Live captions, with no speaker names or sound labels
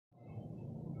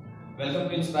Welcome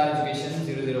to Inspire Education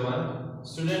 001.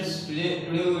 Students, today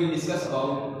we will discuss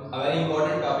about a very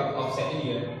important topic of second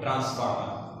year,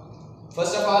 transformer.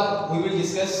 First of all, we will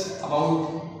discuss about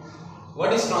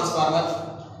what is transformer,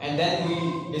 and then we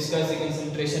discuss the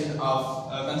construction of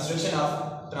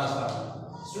transformer.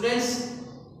 Students,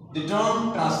 the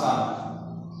term transformer.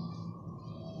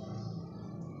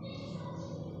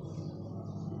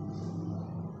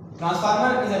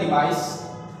 Transformer is a device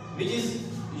which is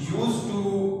used to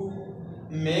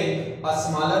make a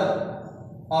smaller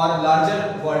or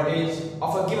larger voltage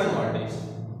of a given voltage.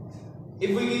 If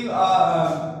we give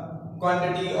a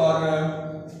quantity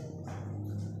or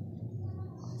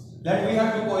let we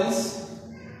have two coils.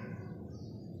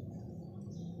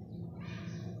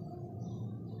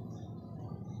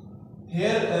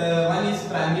 Here one is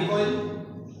primary coil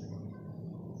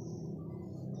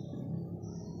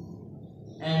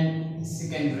and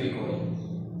secondary coil.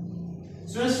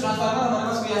 Students, transformer हमारे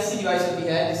पास कोई ऐसी device होती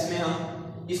है जिसमें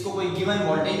हम इसको कोई given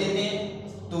voltage देते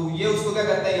हैं, तो ये उसको क्या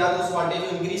करता है, या तो उस वोल्टेज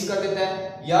को इंक्रीज कर देता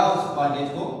है या उस वोल्टेज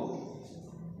को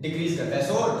डिक्रीज करता है.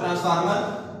 सो transformer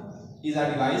is a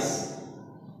device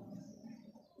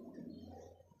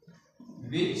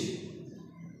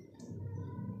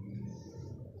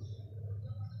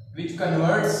which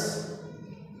converts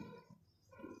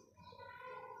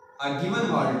a given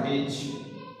voltage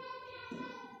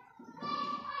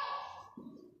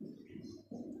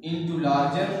into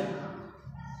larger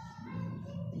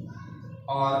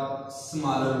or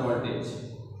smaller voltage.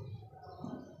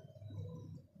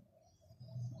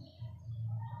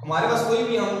 हमारे पास कोई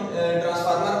भी हम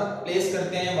ट्रांसफार्मर प्लेस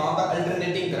करते हैं, वहां पर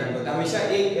अल्टरनेटिंग करंट होता है हमेशा.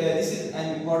 एक this is an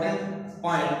important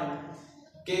point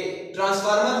कि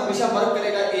ट्रांसफार्मर हमेशा वर्क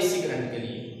करेगा एसी करंट के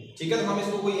लिए. ठीक है, तो हम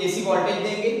इसको कोई एसी वोल्टेज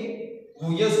देंगे,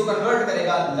 ये उसको कन्वर्ट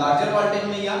करेगा लार्जर वोल्टेज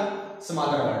में या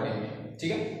स्मॉलर वोल्टेज में.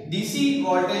 ठीक है, डीसी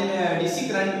वोल्टेज डीसी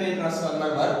करंट में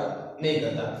ट्रांसफार्मर वर्क नहीं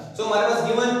करता. सो हमारे पास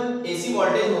गिवन एसी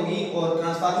वोल्टेज होगी और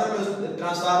ट्रांसफार्मर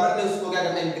में उसको क्या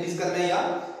करना है, इंक्रीज करना है या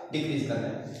डिक्रीज करना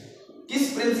है. किस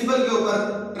प्रिंसिपल के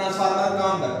ऊपर ट्रांसफार्मर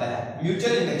काम करता है?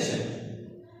 Mutual induction.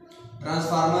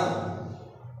 Transformer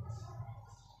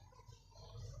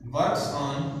works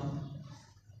on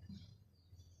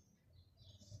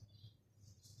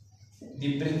the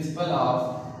principle of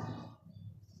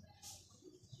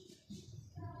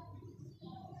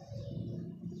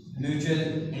mutual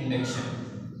induction.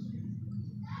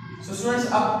 So students,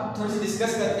 अब थोड़ी सी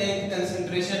डिस्कस करते हैं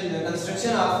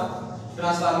कंस्ट्रक्शन ऑफ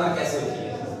ट्रांसफार्मर कैसे होती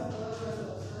है.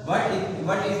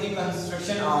 What is the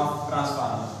construction of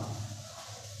transformer?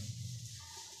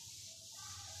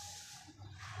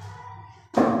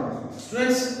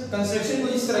 Students, construction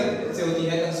कुछ इस तरह से होती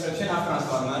है. Construction of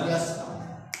transformer,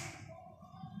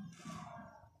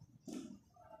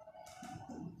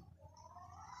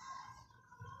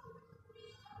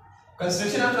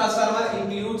 construction of transformer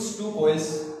includes two coils.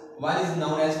 One is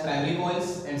known as primary coils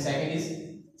and second is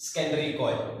secondary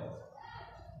coil.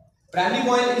 Primary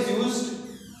coil is used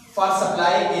for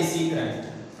supply AC current.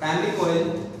 Primary coil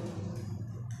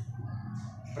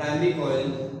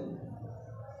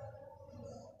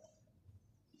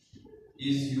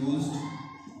is used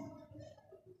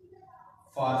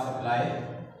for supply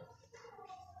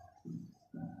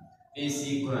AC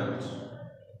current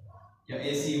या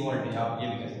AC voltage, आप ये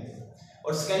भी कह सकते हैं.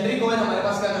 और secondary coil हमारे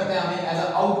पास क्या करता है, हमें एज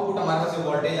अ आउटपुट हमारे पास जो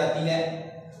वोल्टेज आती है,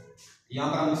 यहां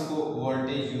पर हम इसको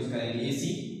वोल्टेज यूज करेंगे, AC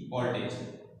voltage.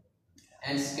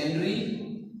 And secondary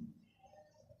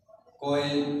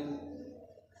coil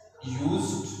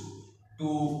used to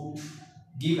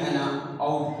give an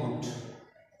output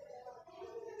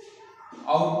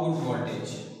voltage.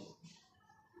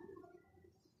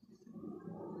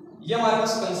 ये हमारे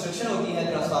पास कंस्ट्रक्शन होती है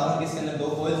ट्रांसफार्मर की. इसके अंदर दो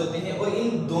कॉइल्स होते हैं और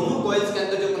इन दोनों कॉइल्स के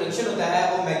अंदर जो कनेक्शन होता है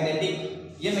वो मैग्नेटिक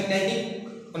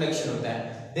कनेक्शन होता है.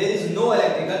 There is no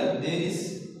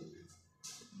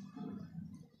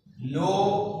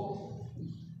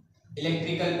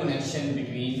electrical connection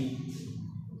between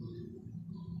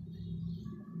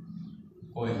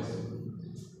coils.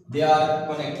 They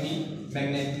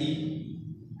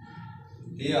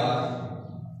are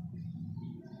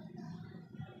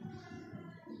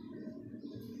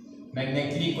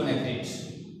magnetically connected.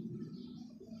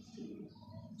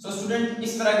 So student,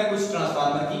 इस तरह की कुछ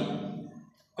ट्रांसफार्मर की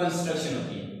कंस्ट्रक्शन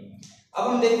होती है. अब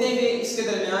हम देखते हैं कि इसके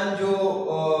दरमियान जो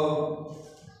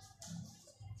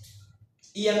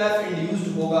EMF इंड्यूस्ड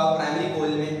होगा प्राइमरी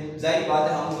कॉइल में, जाहिर बात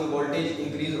है हम कोई वोल्टेज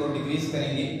इंक्रीज और डिक्रीज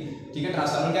करेंगे. ठीक है,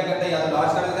 ट्रांसफार्मर क्या करता है, या तो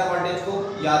लार्ज कर देता है वोल्टेज को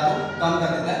या तो कम कर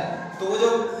देता है. तो वो जो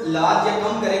लार्ज या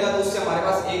कम करेगा तो उससे हमारे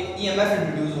पास एक EMF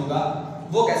इंट्रोड्यूस होगा.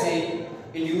 वो कैसे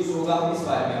इंड्यूस होगा, हम इस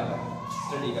बारे में आप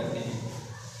स्टडी करते हैं.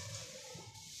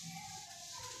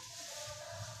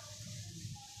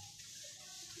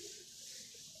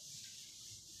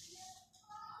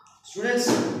 स्टूडेंट्स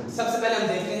सबसे पहले हम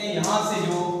देखते हैं यहां से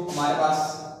जो हमारे पास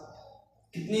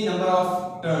कितनी नंबर ऑफ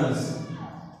टर्न्स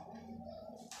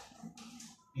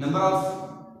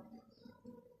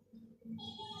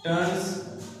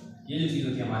ये जो चीज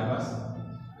होती है हमारे पास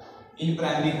in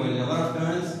primary coil, number of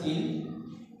turns in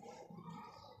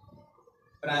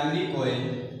primary कोयल,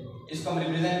 इसको हम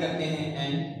रिप्रेजेंट करते हैं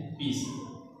एन पी से।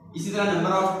 इसी तरह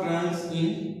number of turns in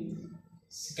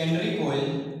secondary कोयल,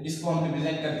 इसको हम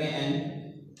रिप्रेजेंट करते हैं एन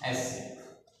एस से।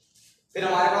 फिर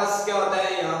हमारे पास क्या होता है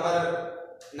यहाँ पर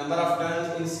number of turns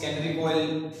in secondary coil,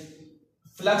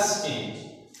 flux change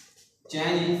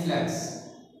in flux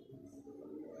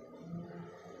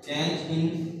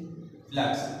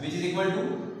which is equal to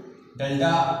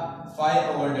delta phi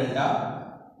over delta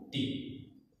t,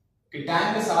 कि टाइम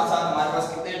के साथ साथ हमारे पास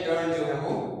कितने टर्न जो है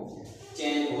वो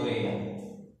चेंज हो रहे हैं।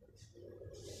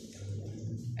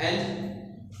 And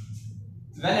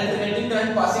when alternating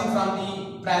current passing from the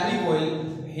primary coil,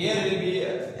 here will be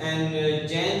an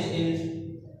change in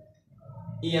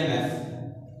EMF,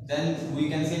 then we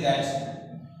can say that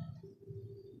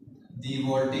the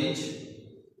voltage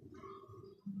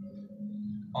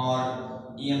or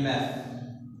EMF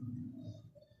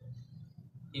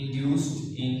induced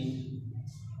in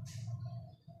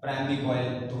primary coil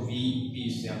तो VP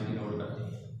से हम denote करते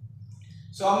हैं।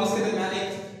 सो हम इसके दरमियान एक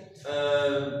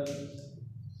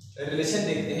relation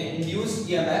देखते हैं, induced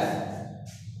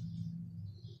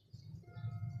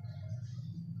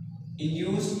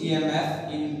EMF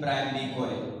in primary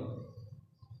coil,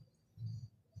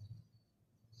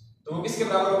 तो वो किसके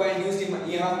बराबर होगा? इंड्यूस्ड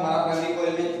EMF हमारा प्राइमरी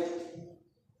कॉइल में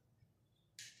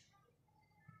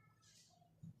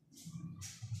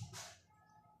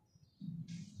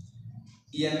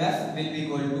EMF will be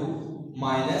equal to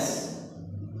minus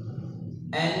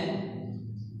n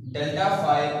delta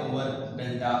phi over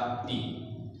delta t।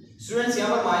 Students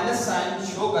यहाँ पर माइनस साइन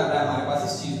शो कर रहा है हमारे पास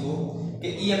इस चीज को कि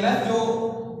EMF जो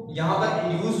यहाँ पर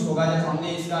इंड्यूस्ड होगा, जब हमने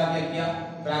इसका क्या किया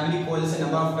प्राइमरी कॉइल से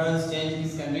नंबर ऑफ टर्न्स चेंज की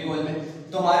सेकेंडरी कॉइल में,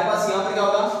 तो हमारे पास यहाँ पर क्या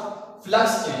होगा?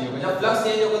 फ्लक्स चेंज होगा। जब फ्लक्स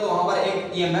चेंज होगा तो वहां पर एक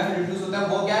EMF इंड्यूस होता है,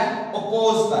 वो क्या है?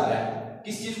 अपोज कर रहा है।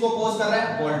 किस चीज को अपोज कर रहा है?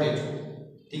 वोल्टेज।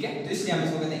 ठीक है, तो इसलिए हम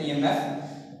इसको कहते हैं EMF।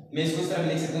 मैं इसको इस तरह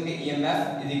लिख सकता हूं कि EMF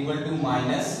is equal to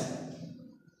minus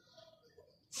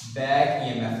back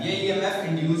EMF। ये EMF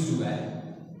इंड्यूस्ड हुआ है,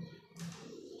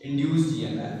 इंड्यूस्ड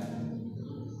EMF।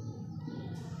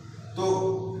 तो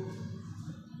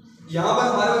यहां पर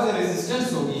हमारे पास रेजिस्टेंस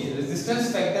होगी,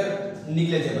 रेजिस्टेंस फैक्टर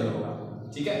निग्लेजेबल होगा।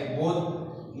 ठीक है, बहुत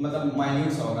मतलब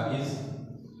माइन्यूट सा होगा, इज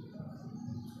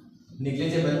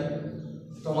निग्लेजेबल।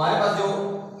 तो हमारे पास जो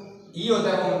E होता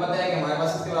है वो हमें पता है कि हमारे पास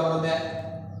किसके बराबर होता है?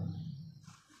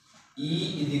 E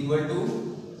is equal to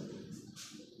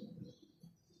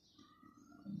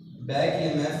back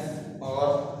EMF और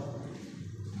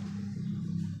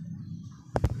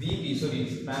VP, सॉरी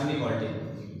प्राइमरी वोल्टेज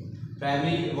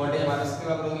हमारे पास किसके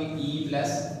बराबर होगी? E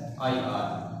plus IR।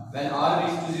 When R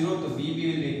reach to 0 तो VP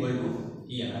will be equal to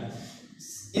EMF।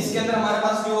 इसके अंदर हमारे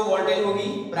पास जो वोल्टेज होगी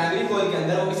प्राइमरी कॉइल के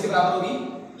अंदर, वो किसके बराबर होगी?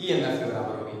 EMF के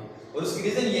बराबर होगी। और उसकी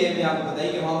रीजन ये है, मैं आपको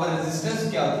बताइए कि वहां पर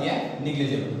रेजिस्टेंस क्या होती है?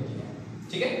 निग्लेजेबल होती है।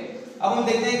 ठीक है, अब हम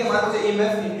देखते हैं कि हमारे पास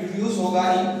EMF इंट्रोड्यूस होगा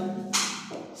इन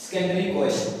सेकेंडरी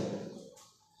कॉइल।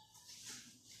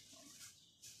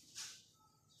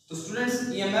 तो स्टूडेंट्स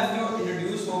EMF जो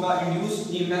इंट्रोड्यूस होगा, induced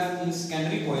EMF in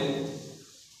secondary coil,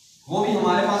 वो भी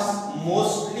हमारे पास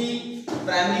मोस्टली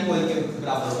प्राइमरी कॉइल के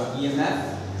बराबर होगा। EMF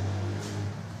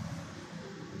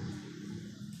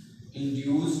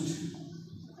induced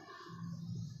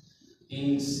in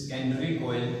secondary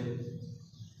coil,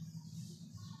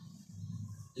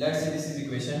 let's say this is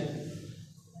equation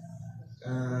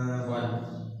 1.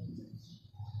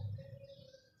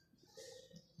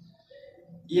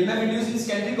 EMF induced in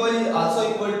secondary coil is also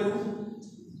equal to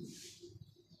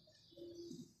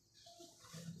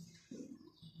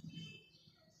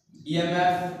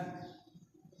EMF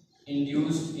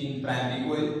induced in primary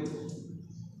coil,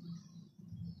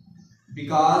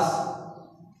 because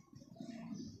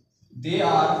they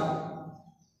are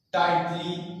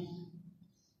tightly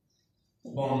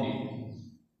bonded।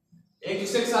 एक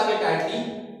दूसरे के साथ ये tightly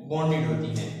bonded होती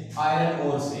हैं iron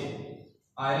ore से एक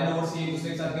दूसरे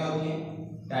के साथ क्या होती हैं?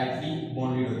 टाइटली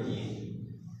बॉन्डेड होती हैं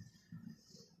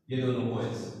ये दोनों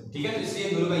कॉइल्स। ठीक है, तो इसलिए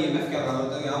दोनों का EMF क्या बराबर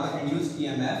होता है? यहाँ पर इंड्यूस्ड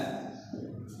EMF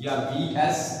या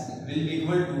VS will be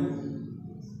equal to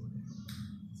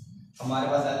हमारे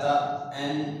पास आता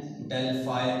n del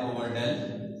phi over del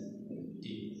t।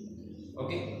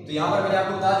 Okay, तो यहाँ पर मैंने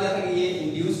आपको बता दिया था कि ये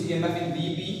induced EMF in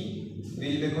VP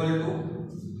will be equal to,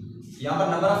 यहाँ पर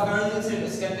number of turns in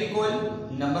secondary coil,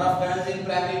 number of turns in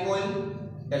primary coil,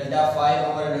 delta phi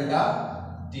over delta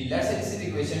t। Let's say this is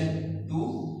equation 2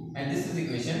 and this is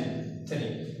equation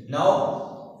 3. Now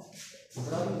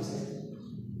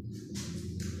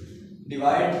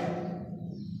divide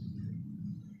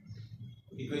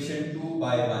equation 2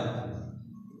 by 1.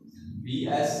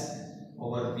 Vs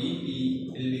over Vp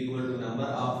will be equal to number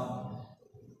of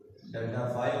delta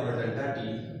phi over delta t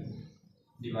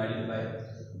divided by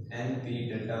np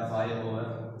delta phi over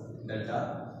delta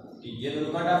t. ये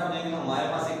दोनों cut off हो जाएंगे। हमारे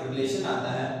पास एक relation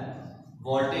आता है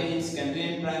voltage in secondary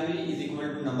and primary is equal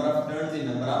to number of turns in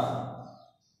number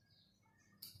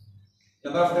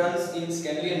of turns in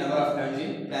secondary and number of turns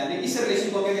in primary. इस relation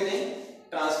को क्या कहते हैं?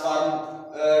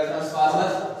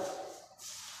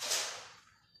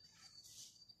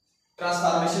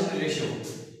 Transformation ratio.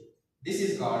 This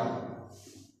is called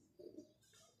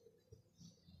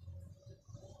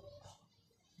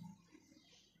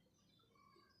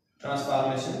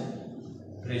transformation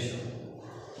ratio.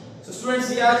 So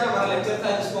students, ये आज का हमारा lecture था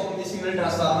जिसको हम जिसमें मैंने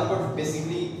ट्रांसफार्मर को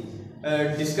बेसिकली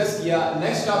डिस्कस किया।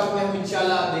 नेक्स्ट टॉपिक में हम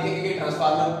इंशाल्लाह देखेंगे कि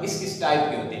ट्रांसफार्मर किस किस टाइप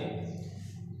के होते हैं।